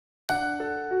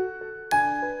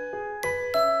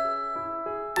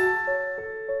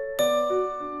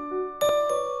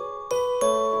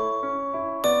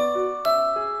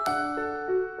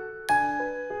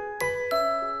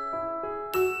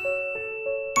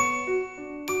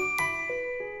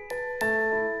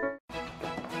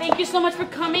Thank you so much for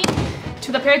coming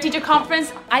to the parent-teacher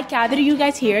conference. I gathered you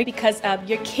guys here because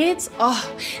your kids,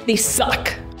 they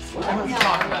suck. Sounds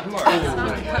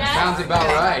about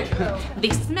right.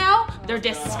 They smell, they're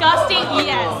disgusting,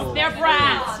 yes. They're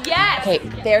brats, yes. Okay,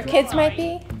 their kids might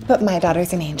be, but my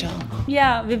daughter's an angel.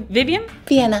 Yeah, Vivian?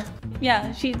 Vienna.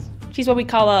 Yeah, she's what we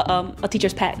call a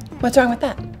teacher's pet. What's wrong with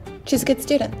that? She's a good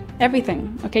student.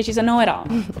 Everything, okay? She's a know-it-all.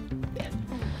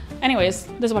 Anyways,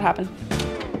 this is what happened.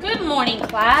 Good morning,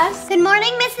 class. Good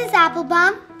morning, Mrs.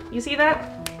 Applebaum. You see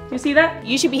that? You see that?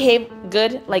 You should behave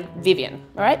good like Vivian,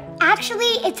 all right?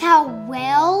 Actually, it's how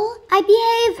well I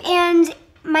behave, and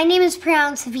my name is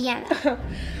pronounced Vienna.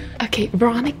 Okay,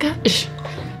 Veronica. Shh.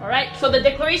 All right, so the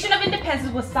Declaration of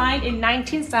Independence was signed in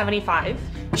 1975.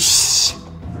 Shh.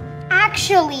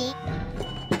 Actually.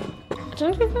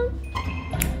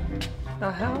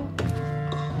 The hell?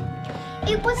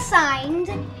 It was signed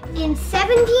in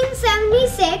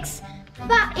 1776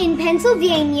 in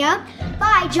Pennsylvania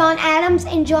by John Adams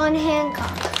and John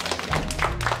Hancock.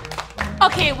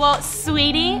 Okay, well,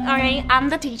 sweetie, all right, I'm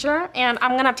the teacher, and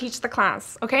I'm gonna teach the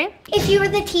class, okay? If you were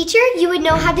the teacher, you would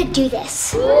know how to do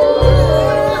this.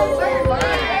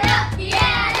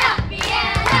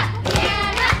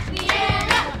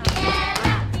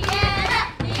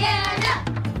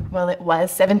 Well, it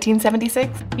was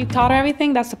 1776. You taught her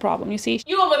everything, that's the problem, you see?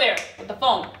 You over there with the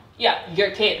phone. Yeah,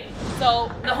 your kid. So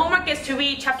the homework is to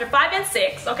read chapter 5 and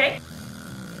 6, okay?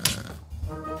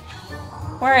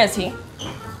 Where is he?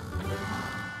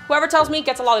 Whoever tells me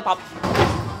gets a lollipop.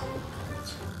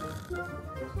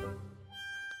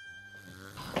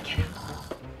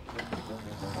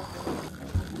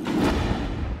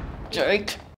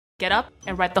 Jerk. Get up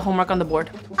and write the homework on the board.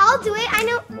 I'll do it, I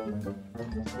know.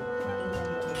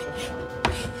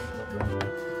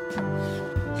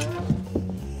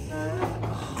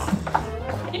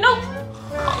 You know.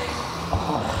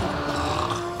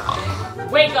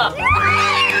 Wake up.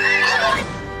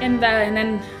 And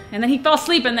then he fell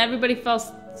asleep, and everybody fell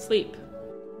asleep.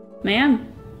 Ma'am.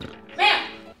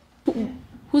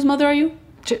 Whose mother are you?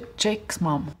 Jake's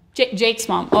mom. Jake's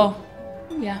mom. Oh,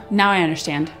 yeah. Now I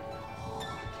understand.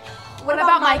 What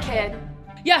about my kid?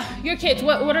 Yeah, your kids.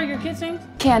 What are your kids' names?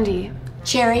 Candy.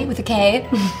 Cherry with a K.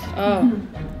 Oh,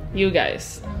 you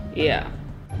guys. Yeah.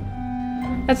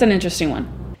 That's an interesting one.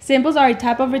 Simples are a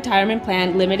type of retirement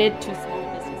plan limited to small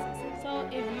businesses. So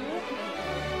if you're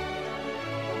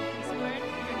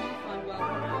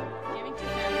giving to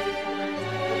them,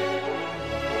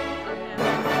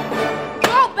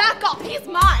 Oh, back up! He's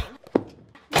mine!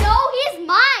 No, he's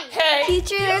mine. Hey!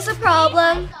 Teacher, there's a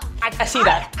problem. I see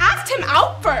that. Asked him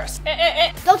out first!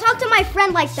 Don't talk to my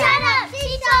friend like that. Shut up!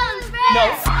 She's on friend. No.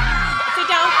 Sit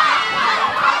down.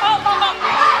 Oh, no.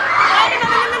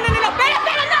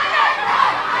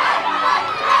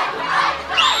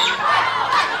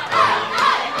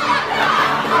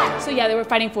 So yeah, they were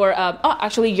fighting for,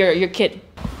 actually your kid,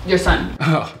 your son.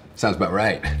 Oh, sounds about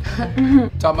right.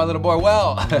 Taught my little boy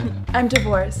well. I'm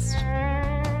divorced.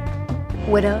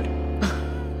 Widowed.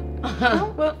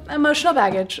 Well, emotional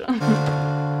baggage. Emotional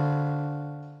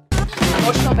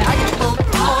baggage?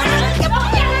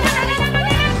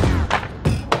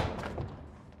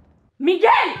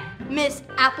 Miguel! Miss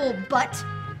Apple Butt.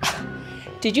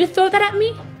 Did you throw that at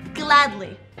me?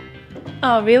 Gladly.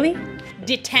 Oh, really?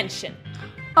 Detention.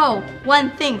 Oh,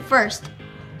 one thing first.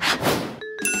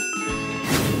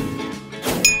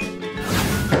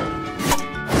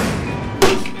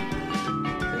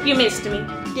 You missed me.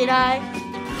 Did I?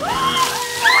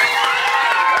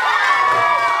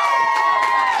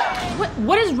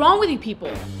 What is wrong with you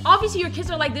people? Obviously your kids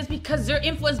are like this because they're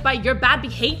influenced by your bad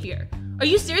behavior. Are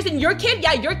you serious? And your kid?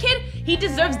 Yeah, your kid? He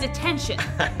deserves detention.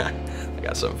 I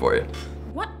got something for you.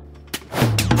 What?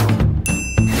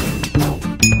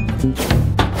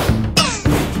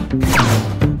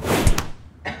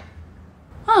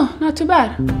 Oh, not too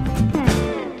bad.